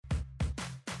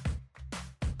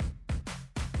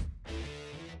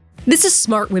This is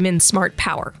Smart Women, Smart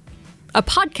Power, a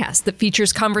podcast that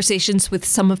features conversations with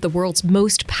some of the world's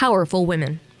most powerful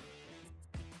women.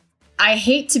 I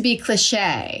hate to be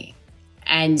cliche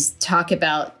and talk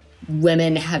about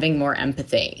women having more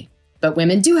empathy, but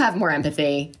women do have more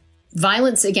empathy.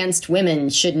 Violence against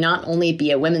women should not only be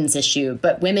a women's issue,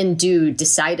 but women do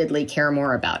decidedly care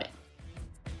more about it.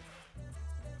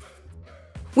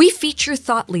 We feature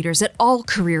thought leaders at all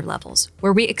career levels,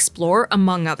 where we explore,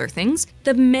 among other things,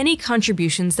 the many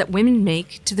contributions that women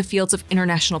make to the fields of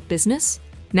international business,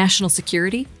 national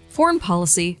security, foreign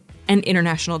policy, and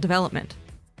international development.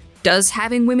 Does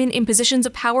having women in positions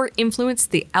of power influence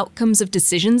the outcomes of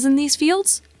decisions in these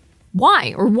fields?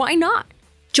 Why or why not?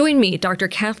 Join me, Dr.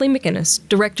 Kathleen McInnis,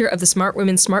 Director of the Smart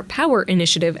Women, Smart Power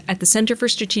Initiative at the Center for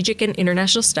Strategic and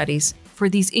International Studies, for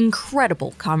these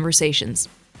incredible conversations.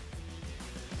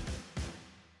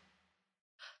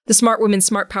 The Smart Women,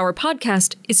 Smart Power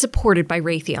podcast is supported by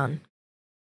Raytheon.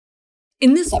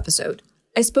 In this episode,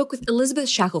 I spoke with Elizabeth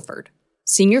Shackelford,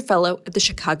 Senior Fellow at the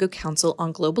Chicago Council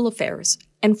on Global Affairs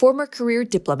and former career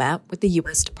diplomat with the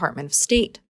U.S. Department of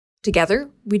State. Together,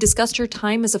 we discussed her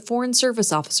time as a Foreign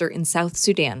Service officer in South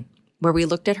Sudan, where we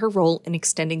looked at her role in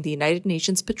extending the United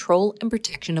Nations patrol and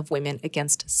protection of women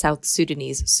against South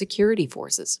Sudanese security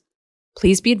forces.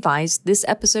 Please be advised, this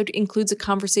episode includes a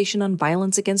conversation on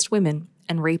violence against women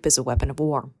and rape as a weapon of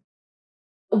war.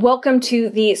 Welcome to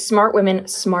the Smart Women,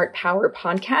 Smart Power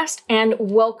podcast, and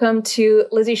welcome to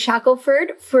Lizzie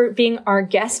Shackelford for being our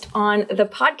guest on the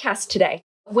podcast today.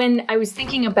 When I was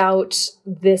thinking about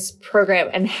this program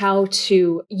and how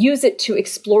to use it to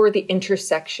explore the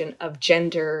intersection of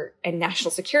gender and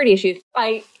national security issues,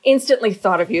 I instantly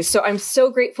thought of you. So I'm so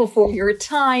grateful for your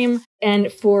time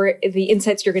and for the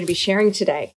insights you're going to be sharing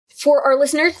today. For our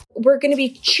listeners, we're going to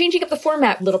be changing up the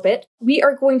format a little bit. We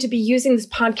are going to be using this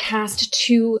podcast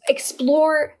to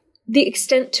explore the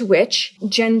extent to which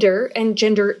gender and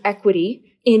gender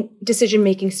equity in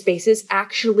decision-making spaces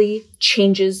actually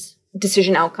changes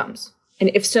decision outcomes.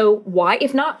 And if so, why?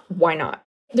 If not, why not?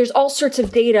 There's all sorts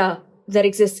of data that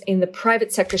exists in the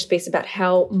private sector space about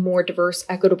how more diverse,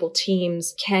 equitable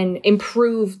teams can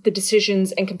improve the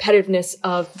decisions and competitiveness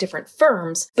of different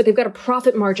firms, but they've got a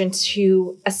profit margin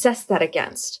to assess that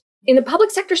against. In the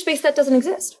public sector space, that doesn't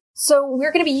exist. So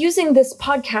we're going to be using this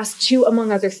podcast to,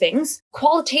 among other things,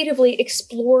 qualitatively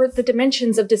explore the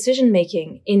dimensions of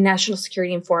decision-making in national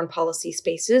security and foreign policy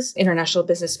spaces, international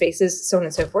business spaces, so on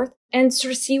and so forth, and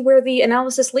sort of see where the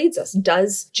analysis leads us.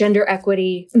 Does gender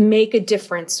equity make a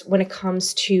difference when it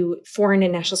comes to foreign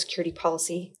and national security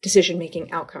policy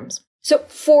decision-making outcomes? So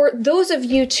for those of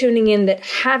you tuning in that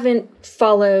haven't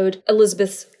followed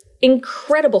Elizabeth's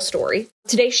incredible story.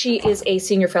 Today, she is a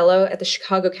senior fellow at the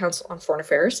Chicago Council on Foreign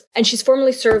Affairs, and she's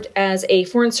formerly served as a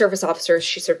Foreign Service officer.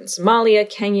 She served in Somalia,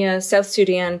 Kenya, South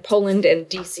Sudan, Poland, and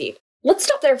DC. Let's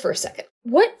stop there for a second.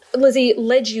 What, Lizzie,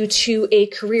 led you to a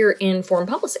career in foreign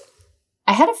policy?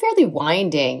 I had a fairly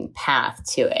winding path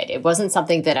to it. It wasn't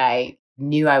something that I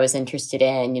knew I was interested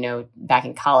in, back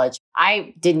in college.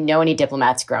 I didn't know any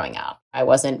diplomats growing up. I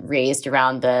wasn't raised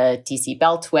around the DC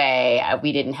Beltway.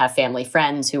 We didn't have family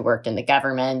friends who worked in the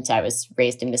government. I was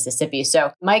raised in Mississippi.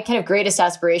 So my kind of greatest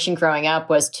aspiration growing up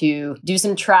was to do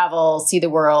some travel, see the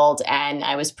world. And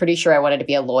I was pretty sure I wanted to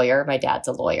be a lawyer. My dad's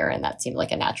a lawyer, and that seemed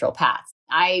like a natural path.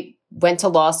 I went to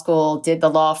law school, did the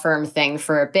law firm thing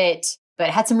for a bit, but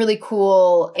had some really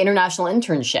cool international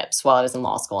internships while I was in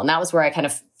law school. And that was where I kind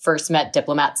of first met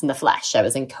diplomats in the flesh. I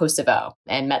was in Kosovo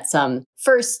and met some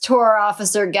first tour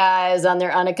officer guys on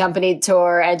their unaccompanied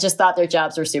tour. I just thought their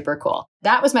jobs were super cool.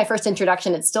 That was my first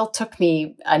introduction. It still took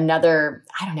me another,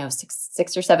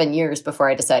 six or 7 years before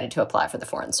I decided to apply for the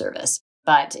Foreign Service.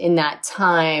 But in that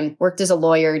time, worked as a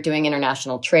lawyer doing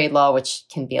international trade law, which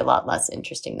can be a lot less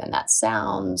interesting than that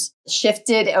sounds.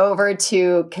 Shifted over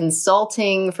to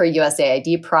consulting for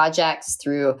USAID projects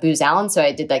through Booz Allen. So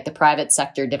I did the private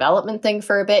sector development thing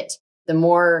for a bit. The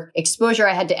more exposure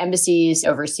I had to embassies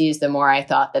overseas, the more I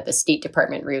thought that the State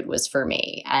Department route was for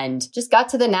me. And just got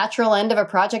to the natural end of a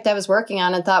project I was working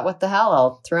on and thought, what the hell?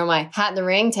 I'll throw my hat in the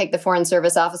ring, take the Foreign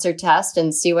Service officer test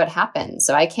and see what happens.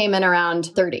 So I came in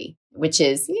around 30. Which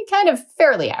is kind of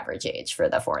fairly average age for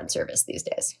the Foreign Service these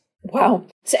days. Wow.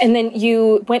 So, and then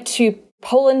you went to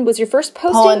Poland, was your first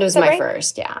posting? Poland was my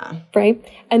first, yeah. Right.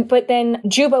 But then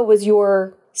Juba was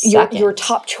your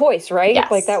top choice, right?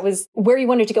 Yes. That was where you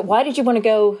wanted to go. Why did you want to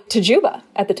go to Juba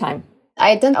at the time? I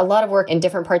had done a lot of work in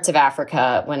different parts of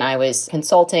Africa when I was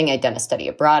consulting. I'd done a study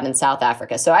abroad in South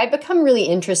Africa. So I'd become really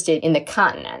interested in the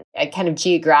continent. I kind of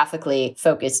geographically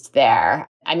focused there.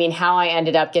 I mean, how I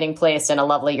ended up getting placed in a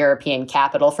lovely European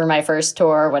capital for my first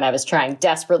tour when I was trying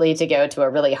desperately to go to a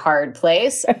really hard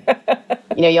place.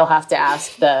 You'll have to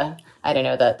ask the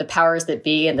powers that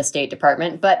be in the State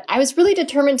Department. But I was really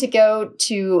determined to go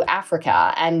to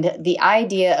Africa. And the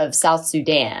idea of South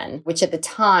Sudan, which at the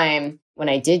time, when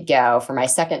I did go for my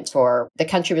second tour, the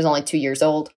country was only 2 years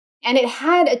old. And it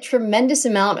had a tremendous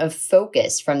amount of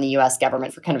focus from the US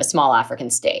government for kind of a small African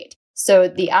state. So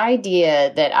the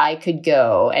idea that I could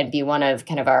go and be one of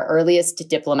kind of our earliest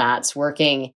diplomats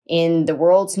working in the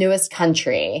world's newest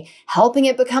country, helping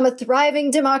it become a thriving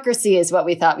democracy is what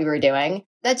we thought we were doing.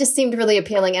 That just seemed really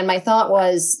appealing. And my thought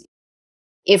was,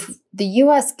 if the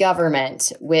US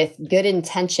government with good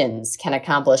intentions can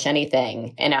accomplish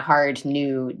anything in a hard,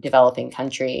 new, developing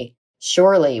country,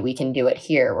 surely we can do it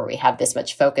here where we have this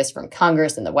much focus from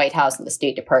Congress and the White House and the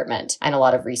State Department and a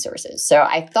lot of resources. So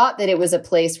I thought that it was a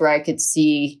place where I could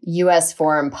see US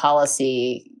foreign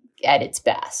policy at its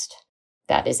best.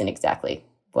 That isn't exactly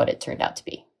what it turned out to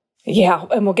be. Yeah,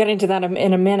 and we'll get into that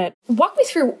in a minute. Walk me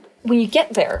through, when you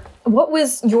get there, what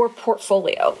was your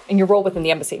portfolio and your role within the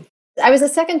embassy? I was a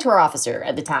second tour officer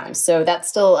at the time, so that's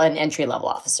still an entry-level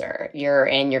officer. You're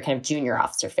in your kind of junior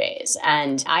officer phase.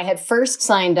 And I had first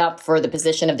signed up for the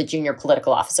position of the junior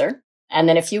political officer. And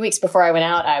then a few weeks before I went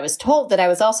out, I was told that I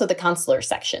was also the consular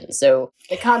section. So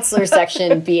the consular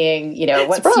section being,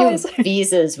 what few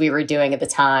visas we were doing at the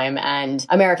time and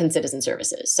American citizen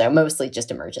services. So mostly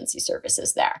just emergency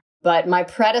services there. But my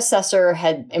predecessor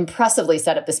had impressively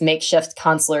set up this makeshift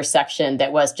consular section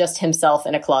that was just himself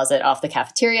in a closet off the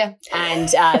cafeteria. And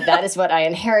that is what I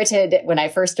inherited when I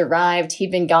first arrived.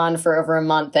 He'd been gone for over a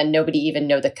month and nobody even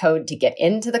knew the code to get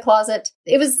into the closet.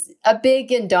 It was a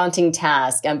big and daunting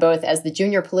task. And both as the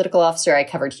junior political officer, I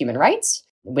covered human rights,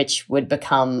 which would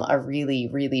become a really,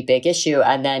 really big issue.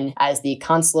 And then as the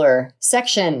consular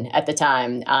section at the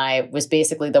time, I was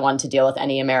basically the one to deal with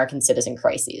any American citizen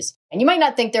crises. And you might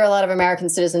not think there are a lot of American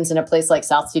citizens in a place like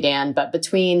South Sudan, but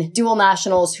between dual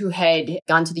nationals who had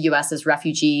gone to the US as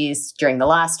refugees during the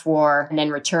last war and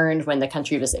then returned when the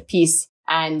country was at peace,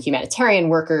 and humanitarian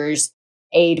workers,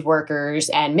 aid workers,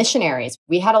 and missionaries,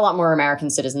 we had a lot more American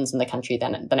citizens in the country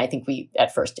than I think we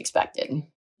at first expected.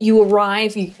 You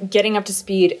arrive, getting up to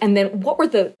speed, and then what were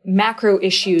the macro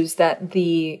issues that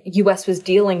the U.S. was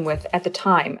dealing with at the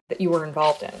time that you were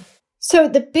involved in? So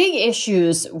the big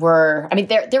issues were,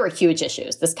 there were huge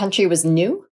issues. This country was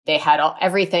new. They had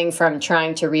everything from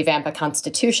trying to revamp a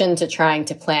constitution to trying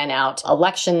to plan out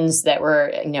elections that were,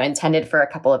 intended for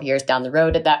a couple of years down the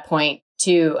road at that point,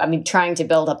 to, trying to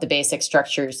build up the basic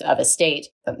structures of a state.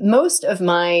 But most of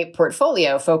my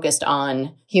portfolio focused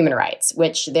on human rights,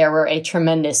 which there were a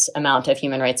tremendous amount of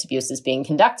human rights abuses being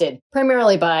conducted,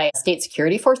 primarily by state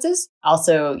security forces,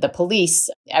 also the police,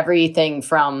 everything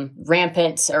from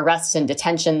rampant arrests and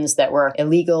detentions that were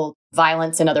illegal,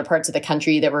 violence in other parts of the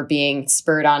country that were being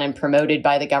spurred on and promoted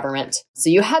by the government.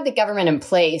 So you had the government in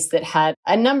place that had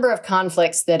a number of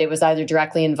conflicts that it was either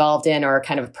directly involved in or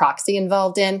kind of proxy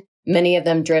involved in. Many of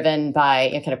them driven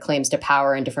by kind of claims to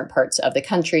power in different parts of the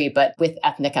country, but with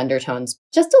ethnic undertones.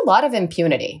 Just a lot of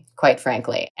impunity, quite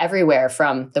frankly, everywhere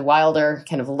from the wilder,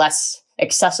 kind of less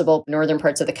accessible northern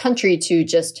parts of the country to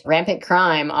just rampant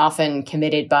crime, often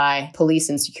committed by police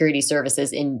and security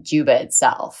services in Juba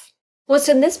itself. Well,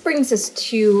 so this brings us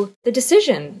to the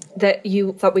decision that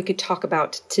you thought we could talk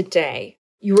about today.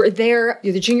 You were there,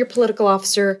 you're the junior political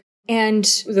officer, and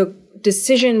the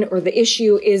decision or the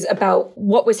issue is about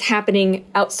what was happening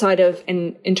outside of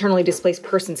an internally displaced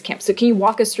persons camp. So can you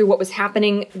walk us through what was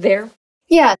happening there?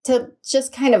 Yeah, to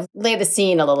just kind of lay the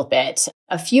scene a little bit.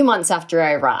 A few months after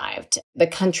I arrived, the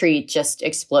country just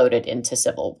exploded into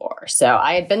civil war. So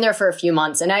I had been there for a few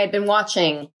months and I had been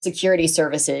watching security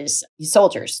services,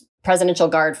 soldiers, Presidential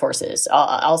Guard forces,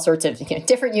 all sorts of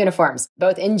different uniforms,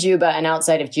 both in Juba and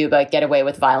outside of Juba, get away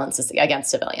with violence against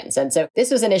civilians. And so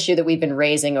this was an issue that we'd been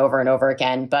raising over and over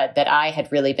again, but that I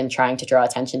had really been trying to draw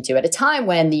attention to at a time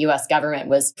when the US government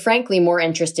was frankly more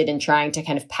interested in trying to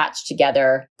kind of patch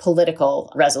together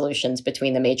political resolutions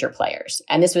between the major players.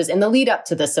 And this was in the lead up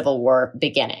to the Civil War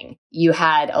beginning. You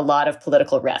had a lot of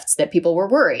political rifts that people were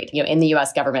worried, in the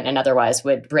US government and otherwise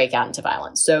would break out into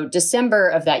violence. So December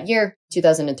of that year,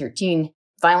 2013,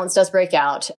 violence does break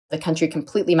out. The country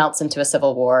completely melts into a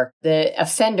civil war. The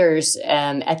offenders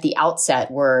at the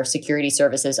outset were security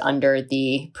services under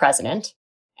the president.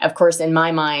 Of course, in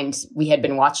my mind, we had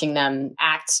been watching them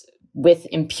act with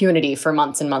impunity for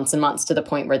months and months and months to the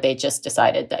point where they just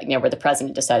decided that, where the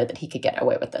president decided that he could get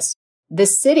away with this. The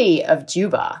city of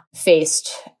Juba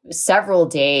faced several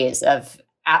days of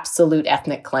absolute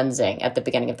ethnic cleansing at the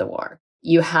beginning of the war.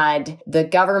 You had the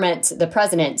government, the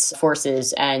president's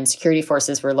forces and security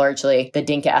forces were largely the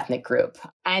Dinka ethnic group.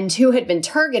 And who had been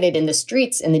targeted in the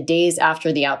streets in the days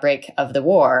after the outbreak of the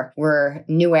war were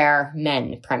Nuer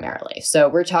men primarily. So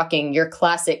we're talking your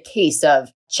classic case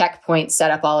of checkpoints set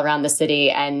up all around the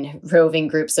city and roving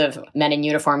groups of men in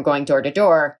uniform going door to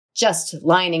door, just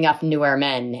lining up Nuer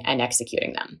men and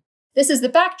executing them. This is the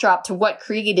backdrop to what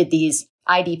created these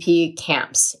IDP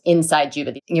camps inside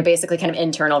Juba. You're basically kind of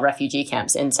internal refugee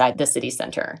camps inside the city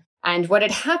center. And what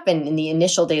had happened in the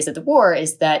initial days of the war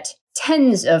is that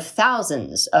tens of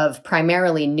thousands of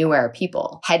primarily Nuer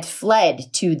people had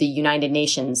fled to the United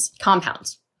Nations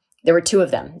compounds. There were 2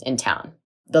 of them in town.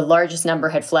 The largest number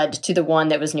had fled to the one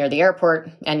that was near the airport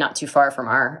and not too far from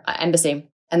our embassy.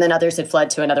 And then others had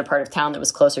fled to another part of town that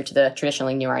was closer to the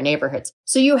traditionally Nuer neighborhoods.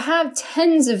 So you have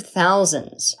tens of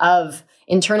thousands of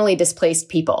internally displaced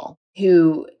people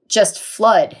who just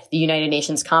flood the United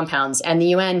Nations compounds. And the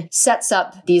UN sets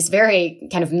up these very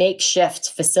kind of makeshift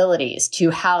facilities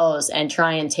to house and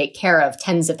try and take care of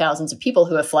tens of thousands of people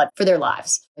who have fled for their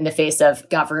lives in the face of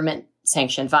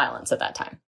government-sanctioned violence at that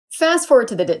time. Fast forward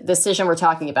to the decision we're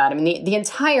talking about. I mean, the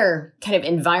entire kind of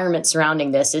environment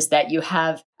surrounding this is that you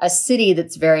have a city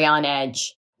that's very on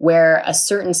edge, where a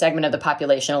certain segment of the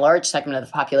population, a large segment of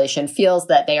the population, feels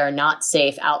that they are not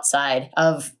safe outside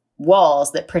of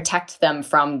walls that protect them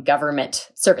from government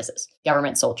services,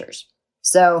 government soldiers.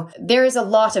 So there is a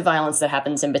lot of violence that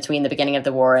happens in between the beginning of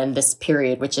the war and this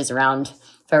period, which is around,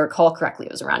 if I recall correctly,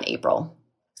 it was around April.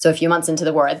 So a few months into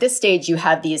the war. At this stage, you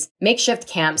have these makeshift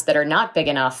camps that are not big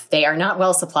enough. They are not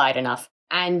well supplied enough.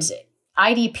 And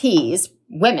IDPs,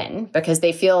 women, because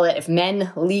they feel that if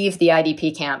men leave the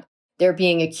IDP camp, they're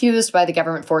being accused by the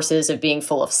government forces of being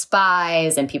full of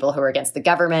spies and people who are against the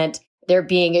government. They're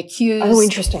being accused. Oh,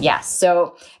 interesting. Yes.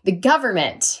 So the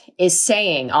government is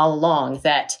saying all along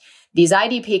that these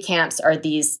IDP camps are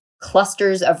these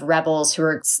clusters of rebels who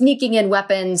are sneaking in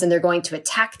weapons and they're going to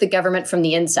attack the government from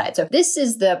the inside. So this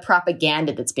is the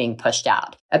propaganda that's being pushed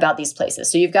out about these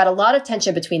places. So you've got a lot of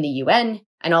tension between the UN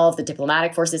and all of the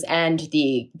diplomatic forces and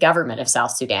the government of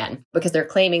South Sudan because they're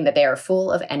claiming that they are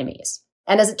full of enemies.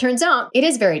 And as it turns out, it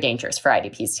is very dangerous for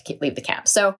IDPs to leave the camp.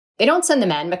 So they don't send the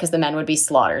men because the men would be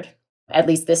slaughtered. At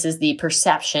least this is the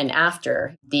perception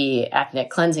after the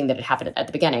ethnic cleansing that had happened at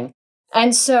the beginning.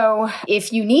 And so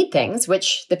if you need things,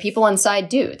 which the people inside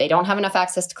do, they don't have enough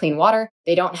access to clean water.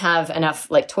 They don't have enough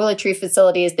toiletry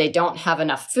facilities. They don't have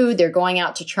enough food. They're going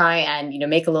out to try and,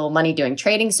 make a little money doing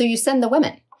trading. So you send the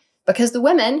women because the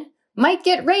women might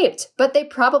get raped, but they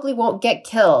probably won't get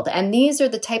killed. And these are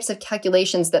the types of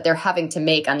calculations that they're having to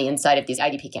make on the inside of these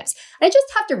IDP camps. And I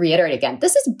just have to reiterate again,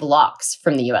 this is blocks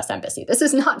from the US Embassy. This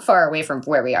is not far away from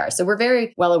where we are. So we're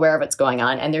very well aware of what's going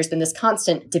on. And there's been this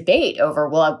constant debate over,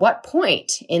 well, at what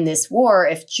point in this war,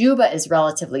 if Juba is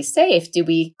relatively safe, do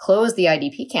we close the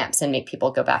IDP camps and make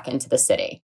people go back into the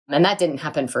city? And that didn't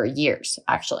happen for years,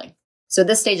 actually. So at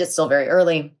this stage, it's still very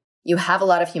early. You have a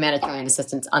lot of humanitarian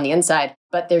assistance on the inside,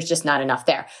 but there's just not enough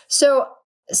there. So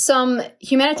some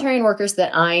humanitarian workers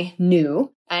that I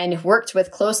knew and worked with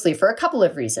closely for a couple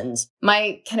of reasons.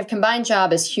 My kind of combined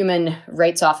job as human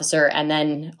rights officer and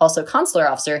then also consular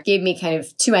officer gave me kind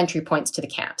of 2 entry points to the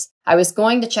camps. I was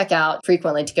going to check out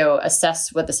frequently to go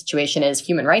assess what the situation is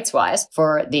human rights-wise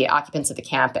for the occupants of the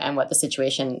camp and what the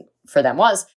situation for them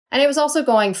was. And I was also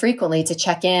going frequently to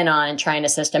check in on and try and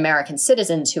assist American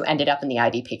citizens who ended up in the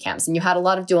IDP camps. And you had a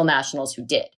lot of dual nationals who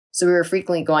did. So we were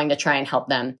frequently going to try and help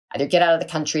them either get out of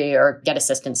the country or get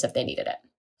assistance if they needed it.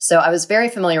 So I was very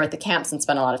familiar with the camps and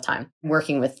spent a lot of time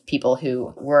working with people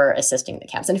who were assisting the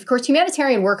camps. And of course,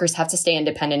 humanitarian workers have to stay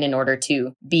independent in order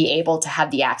to be able to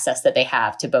have the access that they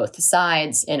have to both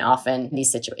sides in often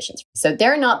these situations. So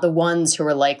they're not the ones who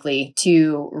are likely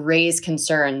to raise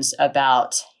concerns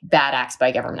about bad acts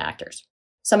by government actors.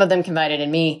 Some of them confided in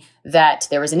me that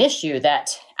there was an issue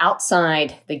that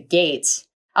outside the gates,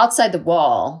 outside the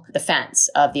wall, the fence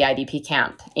of the IDP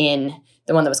camp in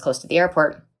the one that was close to the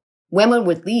airport, women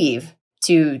would leave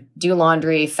to do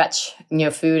laundry, fetch,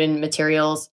 food and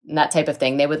materials, and that type of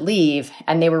thing. They would leave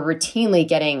and they were routinely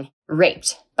getting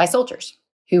raped by soldiers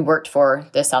who worked for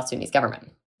the South Sudanese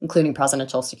government, including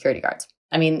presidential security guards.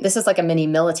 I mean, this is like a mini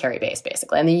military base,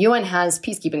 basically. And the UN has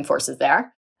peacekeeping forces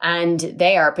there, and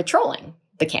they are patrolling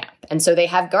the camp. And so they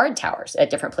have guard towers at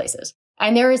different places.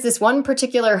 And there is this one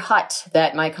particular hut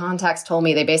that my contacts told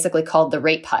me they basically called the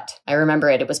rape hut. I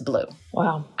remember it. It was blue.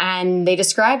 Wow. And they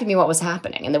described to me what was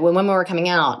happening. And that when women were coming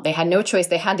out, they had no choice.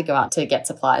 They had to go out to get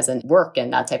supplies and work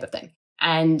and that type of thing.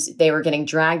 And they were getting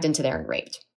dragged into there and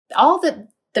raped. All that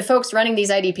the folks running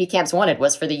these IDP camps wanted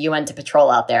was for the UN to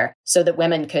patrol out there so that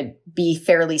women could be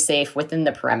fairly safe within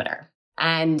the perimeter.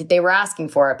 And they were asking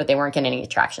for it, but they weren't getting any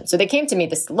traction. So they came to me,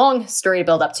 this long story to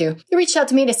build up to. They reached out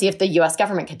to me to see if the US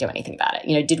government could do anything about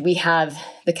it. Did we have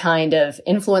the kind of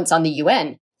influence on the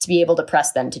UN to be able to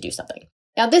press them to do something?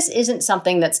 Now, this isn't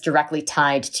something that's directly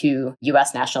tied to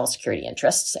US national security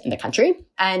interests in the country.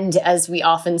 And as we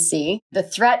often see, the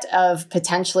threat of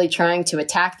potentially trying to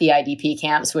attack the IDP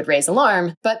camps would raise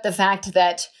alarm. But the fact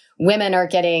that women are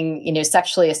getting,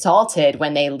 sexually assaulted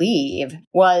when they leave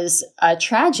was a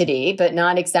tragedy, but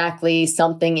not exactly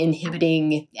something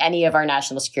inhibiting any of our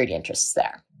national security interests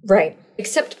there. Right.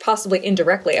 Except possibly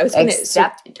indirectly.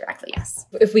 Except indirectly, yes.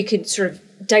 If we could sort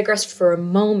of digress for a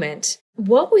moment,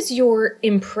 what was your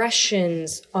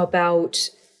impressions about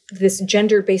this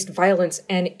gender-based violence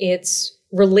and its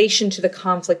relation to the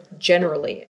conflict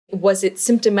generally? Was it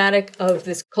symptomatic of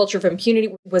this culture of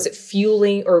impunity? Was it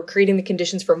fueling or creating the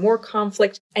conditions for more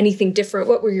conflict? Anything different?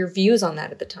 What were your views on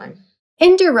that at the time?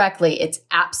 Indirectly, it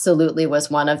absolutely was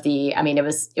one of the,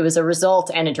 it was a result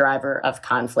and a driver of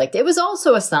conflict. It was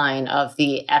also a sign of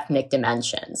the ethnic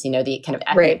dimensions, the kind of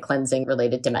ethnic cleansing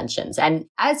related dimensions. And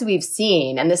as we've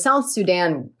seen, and the South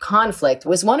Sudan conflict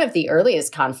was one of the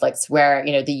earliest conflicts where,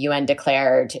 the UN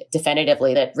declared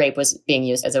definitively that rape was being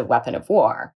used as a weapon of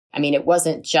war. It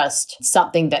wasn't just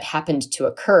something that happened to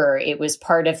occur. It was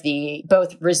part of the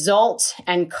both result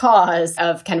and cause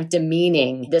of kind of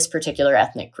demeaning this particular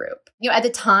ethnic group. At the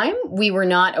time, we were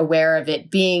not aware of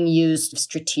it being used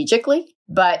strategically.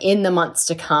 But in the months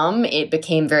to come, it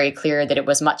became very clear that it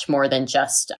was much more than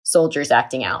just soldiers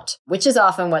acting out, which is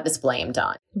often what is blamed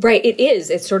on. Right, it is.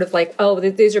 It's sort of like,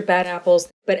 these are bad apples.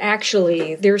 But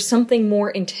actually, there's something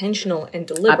more intentional and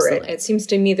deliberate. Absolutely. It seems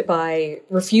to me that by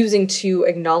refusing to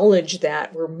acknowledge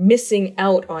that, we're missing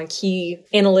out on key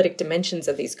analytic dimensions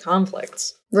of these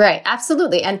conflicts. Right,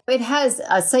 absolutely. And it has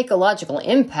a psychological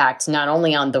impact not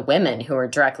only on the women who are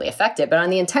directly affected, but on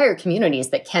the entire communities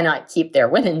that cannot keep their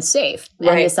women safe. Right.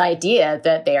 And this idea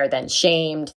that they are then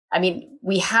shamed.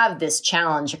 We have this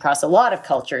challenge across a lot of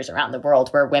cultures around the world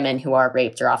where women who are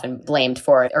raped are often blamed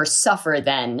for it or suffer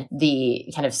then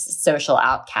the kind of social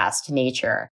outcast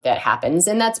nature that happens.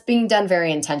 And that's being done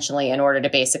very intentionally in order to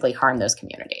basically harm those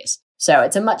communities. So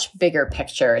it's a much bigger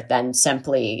picture than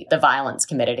simply the violence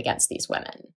committed against these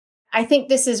women. I think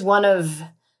this is one of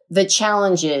the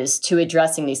challenges to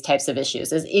addressing these types of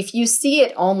issues is if you see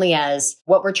it only as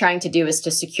what we're trying to do is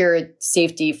to secure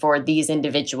safety for these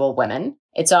individual women,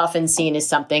 it's often seen as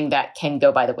something that can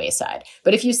go by the wayside.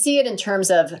 But if you see it in terms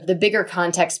of the bigger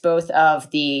context, both of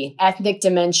the ethnic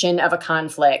dimension of a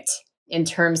conflict in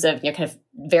terms of kind of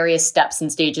various steps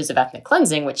and stages of ethnic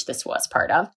cleansing, which this was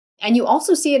part of, and you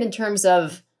also see it in terms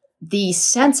of the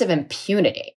sense of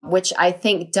impunity, which I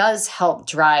think does help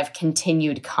drive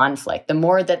continued conflict. The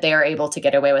more that they are able to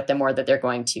get away with, the more that they're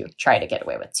going to try to get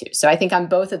away with too. So I think on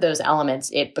both of those elements,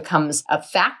 it becomes a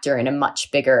factor in a much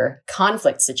bigger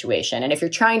conflict situation. And if you're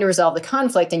trying to resolve the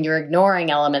conflict and you're ignoring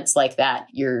elements like that,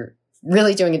 you're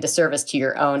really doing a disservice to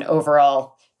your own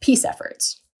overall peace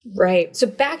efforts. Right. So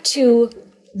back to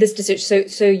this decision.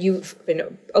 So you've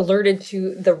been alerted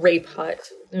to the rape hut.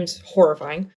 It's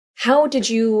horrifying. How did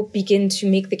you begin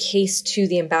to make the case to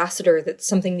the ambassador that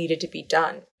something needed to be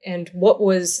done? And what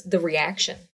was the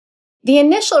reaction? The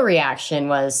initial reaction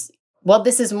was, well,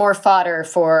 this is more fodder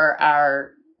for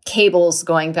our cables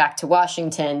going back to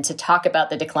Washington to talk about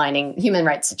the declining human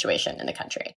rights situation in the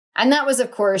country. And that was,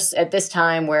 of course, at this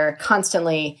time, we're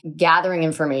constantly gathering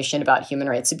information about human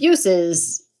rights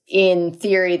abuses in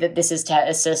theory that this is to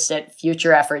assist at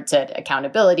future efforts at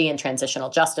accountability and transitional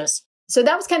justice. So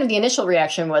that was kind of the initial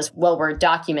reaction was, well, we're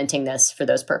documenting this for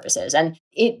those purposes. And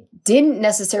it didn't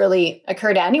necessarily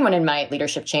occur to anyone in my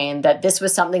leadership chain that this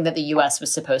was something that the U.S.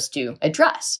 was supposed to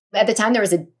address. At the time, there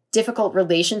was a difficult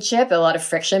relationship, a lot of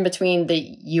friction between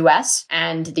the U.S.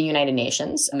 and the United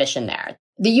Nations mission there.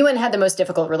 The UN had the most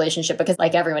difficult relationship because,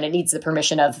 like everyone, it needs the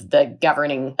permission of the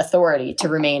governing authority to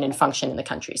remain and function in the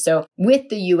country. So with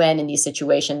the UN in these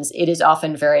situations, it is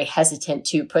often very hesitant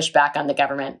to push back on the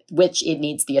government, which it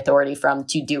needs the authority from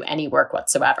to do any work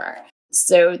whatsoever.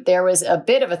 So there was a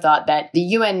bit of a thought that the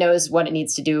UN knows what it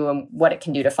needs to do and what it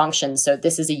can do to function. So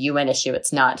this is a UN issue.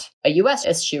 It's not a US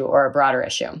issue or a broader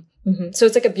issue. Mm-hmm. So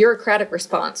it's like a bureaucratic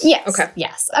response. Yes. Okay.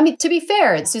 Yes. To be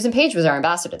fair, Susan Page was our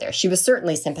ambassador there. She was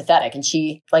certainly sympathetic. And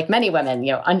she, like many women,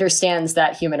 understands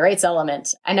that human rights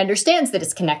element and understands that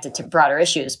it's connected to broader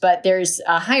issues. But there's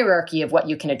a hierarchy of what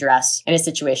you can address in a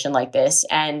situation like this.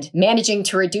 And managing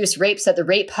to reduce rapes at the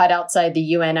rape hut outside the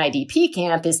UN IDP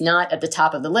camp is not at the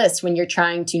top of the list when you're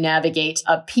trying to navigate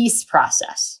a peace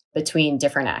process. between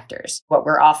different actors. What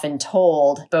we're often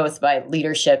told, both by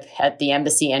leadership at the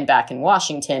embassy and back in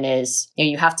Washington, is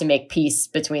you have to make peace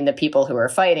between the people who are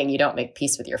fighting. You don't make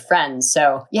peace with your friends.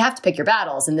 So you have to pick your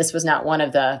battles. And this was not one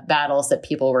of the battles that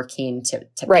people were keen to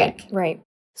pick. Right.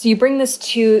 So you bring this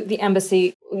to the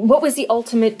embassy. What was the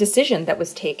ultimate decision that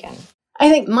was taken? I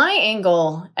think my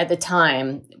angle at the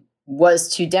time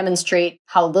was to demonstrate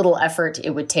how little effort it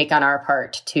would take on our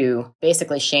part to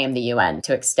basically shame the UN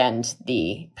to extend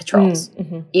the patrols.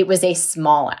 It was a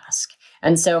small ask.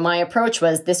 And so my approach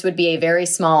was this would be a very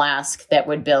small ask that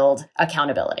would build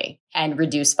accountability and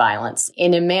reduce violence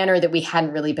in a manner that we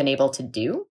hadn't really been able to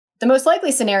do. The most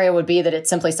likely scenario would be that it's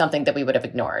simply something that we would have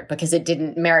ignored because it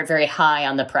didn't merit very high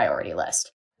on the priority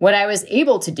list. What I was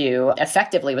able to do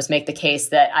effectively was make the case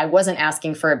that I wasn't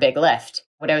asking for a big lift.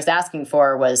 What I was asking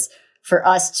for was for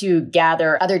us to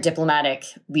gather other diplomatic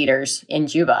leaders in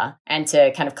Juba and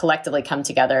to kind of collectively come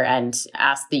together and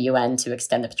ask the UN to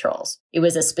extend the patrols. It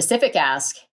was a specific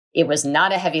ask. It was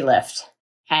not a heavy lift,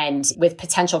 and with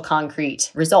potential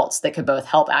concrete results that could both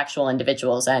help actual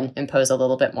individuals and impose a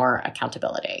little bit more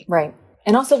accountability. Right.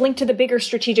 And also linked to the bigger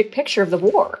strategic picture of the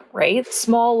war, right?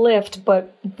 Small lift,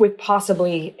 but with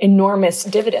possibly enormous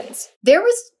dividends. There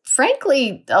was,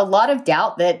 frankly, a lot of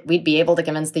doubt that we'd be able to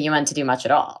convince the UN to do much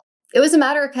at all. It was a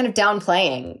matter of kind of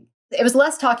downplaying. It was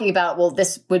less talking about, well,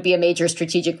 this would be a major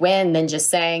strategic win than just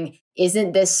saying,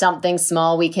 isn't this something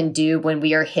small we can do when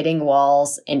we are hitting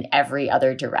walls in every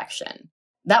other direction?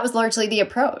 That was largely the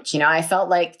approach. I felt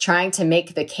like trying to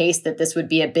make the case that this would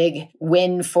be a big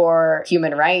win for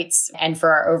human rights and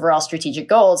for our overall strategic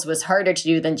goals was harder to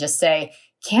do than just say,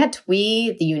 can't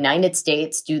we, the United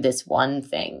States, do this one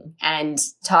thing and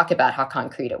talk about how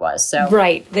concrete it was? So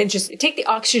right. Then just take the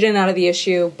oxygen out of the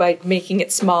issue by making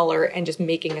it smaller and just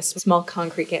making a small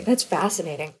concrete game. That's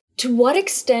fascinating. To what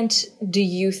extent do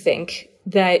you think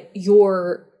that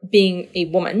your being a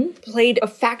woman played a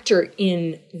factor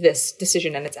in this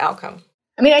decision and its outcome?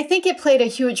 I mean, I think it played a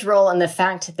huge role in the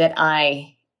fact that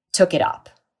I took it up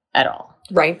at all.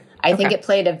 Right. I think it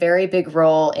played a very big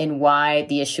role in why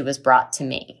the issue was brought to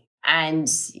me. And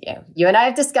you and I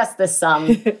have discussed this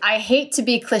some. I hate to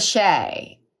be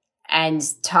cliche and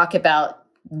talk about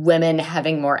women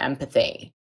having more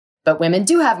empathy, but women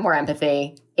do have more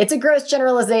empathy. It's a gross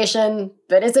generalization,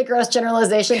 but it's a gross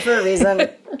generalization for a reason.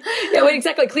 Yeah, well,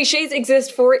 exactly. Cliches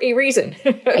exist for a reason.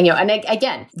 And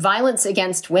again, violence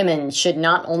against women should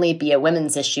not only be a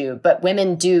women's issue, but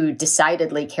women do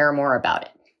decidedly care more about it.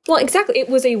 Well, exactly. It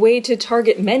was a way to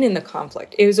target men in the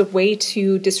conflict. It was a way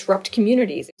to disrupt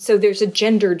communities. So there's a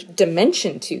gendered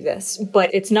dimension to this,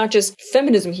 but it's not just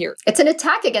feminism here. It's an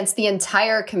attack against the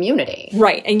entire community.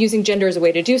 Right. And using gender as a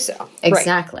way to do so.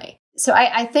 Exactly. Right. So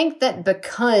I think that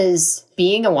because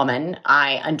being a woman,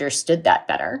 I understood that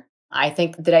better. I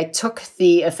think that I took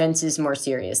the offenses more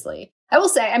seriously. I will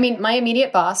say, my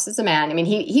immediate boss is a man.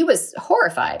 He was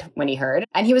horrified when he heard,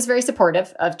 and he was very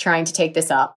supportive of trying to take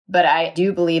this up. But I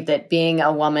do believe that being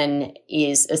a woman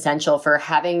is essential for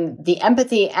having the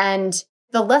empathy and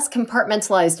the less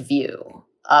compartmentalized view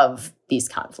of these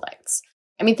conflicts.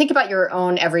 Think about your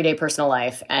own everyday personal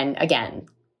life. And again,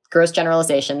 gross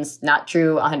generalizations, not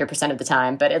true 100% of the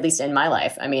time, but at least in my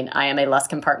life. I am a less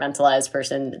compartmentalized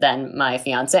person than my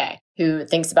fiance, who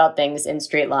thinks about things in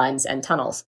straight lines and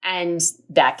tunnels. And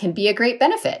that can be a great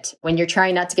benefit when you're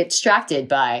trying not to get distracted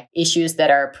by issues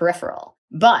that are peripheral.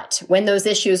 But when those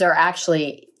issues are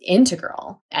actually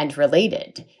integral and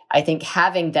related, I think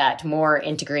having that more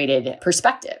integrated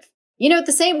perspective.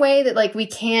 The same way that we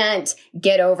can't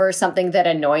get over something that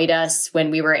annoyed us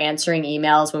when we were answering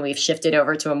emails when we've shifted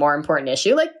over to a more important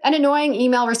issue. An annoying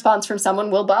email response from someone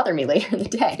will bother me later in the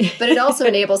day. But it also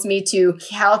enables me to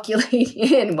calculate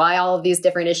in why all of these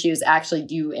different issues actually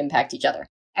do impact each other.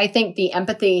 I think the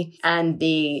empathy and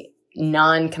the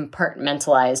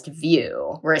non-compartmentalized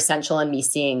view were essential in me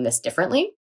seeing this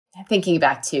differently. Thinking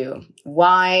back to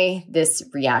why this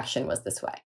reaction was this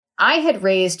way. I had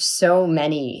raised so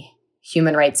many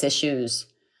human rights issues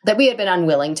that we had been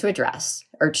unwilling to address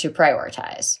or to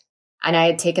prioritize. And I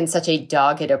had taken such a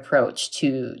dogged approach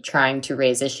to trying to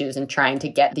raise issues and trying to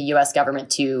get the U.S.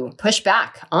 government to push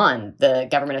back on the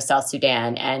government of South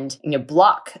Sudan and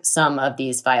block some of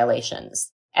these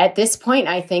violations. At this point,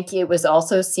 I think it was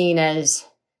also seen as,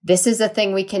 this is a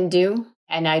thing we can do.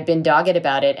 And I'd been dogged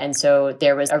about it. And so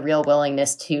there was a real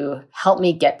willingness to help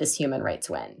me get this human rights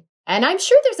win. And I'm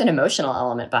sure there's an emotional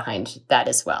element behind that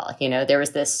as well. There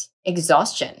was this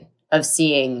exhaustion of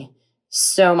seeing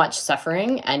so much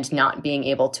suffering and not being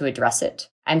able to address it.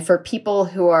 And for people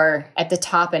who are at the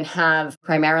top and have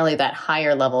primarily that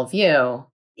higher level view,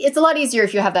 It's a lot easier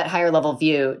if you have that higher level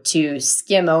view to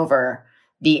skim over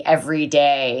the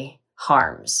everyday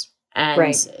harms.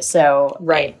 And so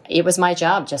it was my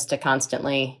job just to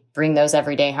constantly bring those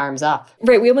everyday harms up.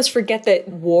 Right. We almost forget that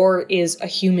war is a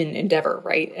human endeavor,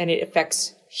 right? And it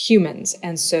affects humans.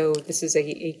 And so this is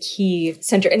a key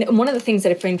center. And one of the things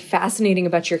that I find fascinating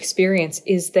about your experience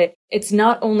is that it's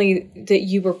not only that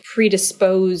you were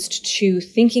predisposed to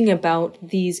thinking about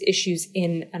these issues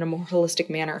in a more holistic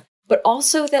manner, but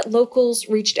also that locals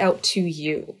reached out to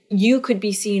you. You could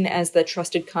be seen as the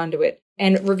trusted conduit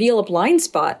and reveal a blind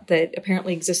spot that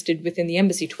apparently existed within the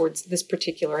embassy towards this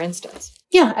particular instance.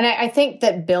 Yeah, and I think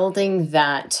that building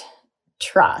that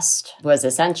trust was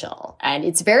essential. And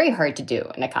it's very hard to do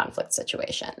in a conflict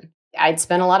situation. I'd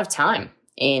spent a lot of time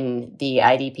in the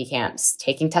IDP camps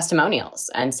taking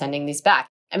testimonials and sending these back.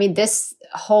 I mean, this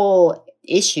whole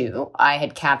issue I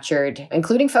had captured,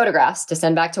 including photographs, to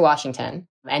send back to Washington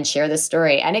and share this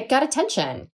story. And it got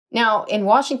attention. Now, in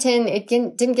Washington, it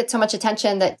didn't get so much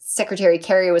attention that Secretary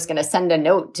Kerry was going to send a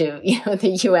note to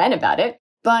the UN about it.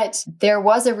 But there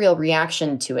was a real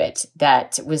reaction to it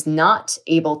that was not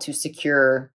able to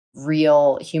secure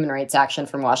real human rights action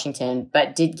from Washington,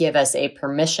 but did give us a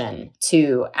permission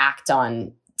to act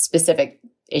on specific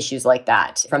issues like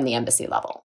that from the embassy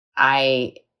level.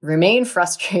 I remain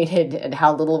frustrated at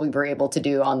how little we were able to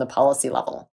do on the policy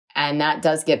level. And that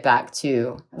does get back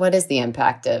to what is the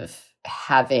impact of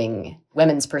having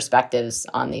women's perspectives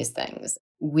on these things.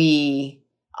 We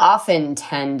often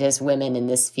tend as women in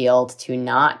this field to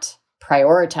not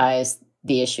prioritize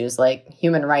the issues like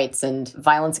human rights and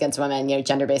violence against women,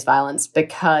 gender-based violence,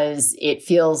 because it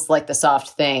feels like the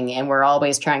soft thing. And we're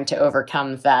always trying to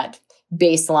overcome that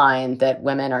baseline that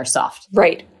women are soft.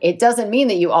 Right. It doesn't mean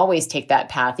that you always take that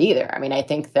path either. I mean, I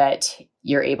think that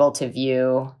you're able to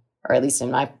view, or at least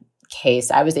in my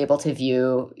case, I was able to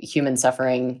view human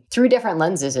suffering through different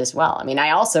lenses as well. I mean, I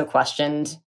also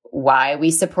questioned why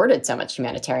we supported so much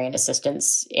humanitarian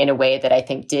assistance in a way that I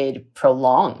think did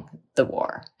prolong the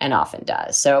war and often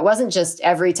does. So it wasn't just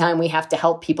every time we have to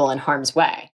help people in harm's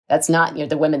way. That's not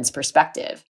the women's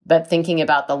perspective, but thinking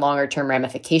about the longer term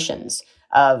ramifications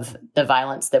of the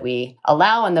violence that we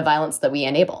allow and the violence that we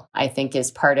enable, I think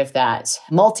is part of that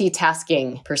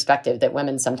multitasking perspective that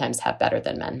women sometimes have better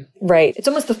than men. Right. It's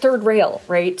almost the third rail,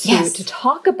 right? To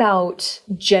talk about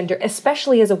gender,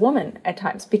 especially as a woman at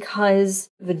times, because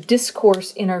the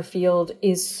discourse in our field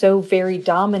is so very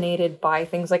dominated by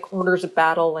things like orders of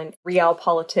battle and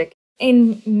realpolitik.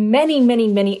 In many, many,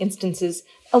 many instances,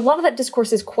 a lot of that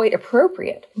discourse is quite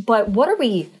appropriate. But what are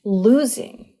we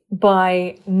losing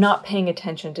by not paying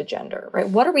attention to gender, right?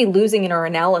 What are we losing in our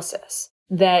analysis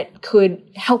that could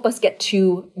help us get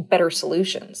to better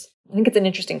solutions? I think it's an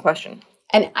interesting question.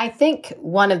 And I think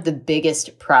one of the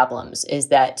biggest problems is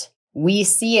that we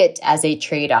see it as a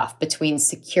trade-off between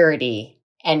security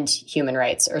and human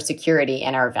rights, or security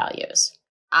and our values.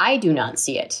 I do not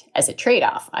see it as a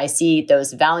trade-off. I see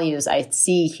those values, I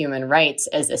see human rights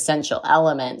as essential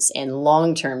elements in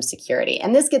long-term security.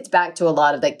 And this gets back to a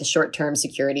lot of the short-term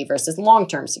security versus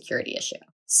long-term security issue.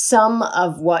 Some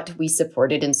of what we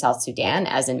supported in South Sudan,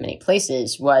 as in many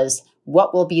places, was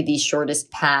what will be the shortest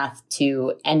path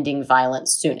to ending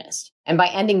violence soonest. And by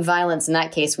ending violence, in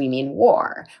that case, we mean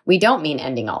war. We don't mean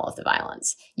ending all of the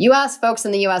violence. You ask folks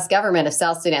in the U.S. government if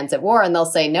South Sudan's at war, and they'll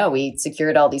say, no, we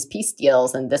secured all these peace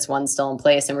deals, and this one's still in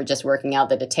place, and we're just working out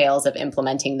the details of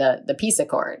implementing the peace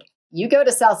accord. You go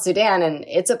to South Sudan, and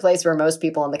it's a place where most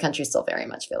people in the country still very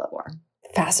much feel at war.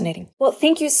 Fascinating. Well,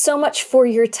 thank you so much for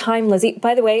your time, Lizzie.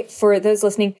 By the way, for those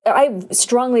listening, I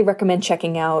strongly recommend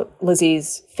checking out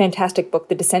Lizzie's fantastic book,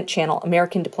 The Dissent Channel,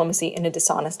 American Diplomacy in a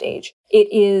Dishonest Age. It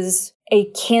is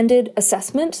a candid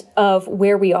assessment of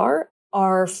where we are,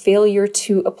 our failure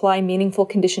to apply meaningful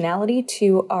conditionality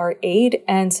to our aid,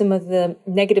 and some of the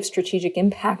negative strategic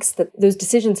impacts that those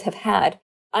decisions have had.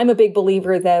 I'm a big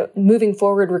believer that moving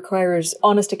forward requires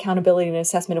honest accountability and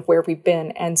assessment of where we've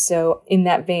been. And so in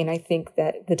that vein, I think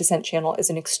that The Dissent Channel is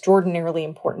an extraordinarily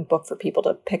important book for people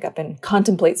to pick up and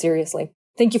contemplate seriously.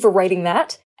 Thank you for writing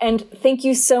that. And thank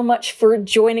you so much for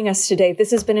joining us today.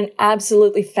 This has been an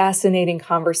absolutely fascinating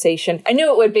conversation. I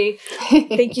knew it would be.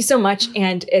 Thank you so much.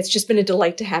 And it's just been a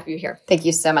delight to have you here. Thank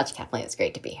you so much, Kathleen. It's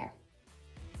great to be here.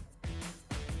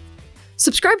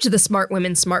 Subscribe to the Smart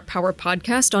Women, Smart Power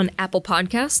podcast on Apple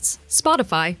Podcasts,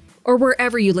 Spotify, or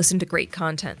wherever you listen to great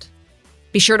content.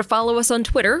 Be sure to follow us on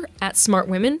Twitter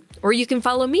 @SmartWomen, or you can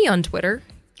follow me on Twitter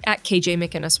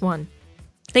 @KJMcInnis1.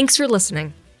 Thanks for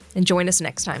listening, and join us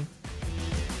next time.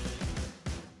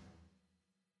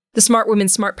 The Smart Women,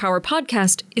 Smart Power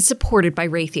podcast is supported by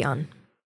Raytheon.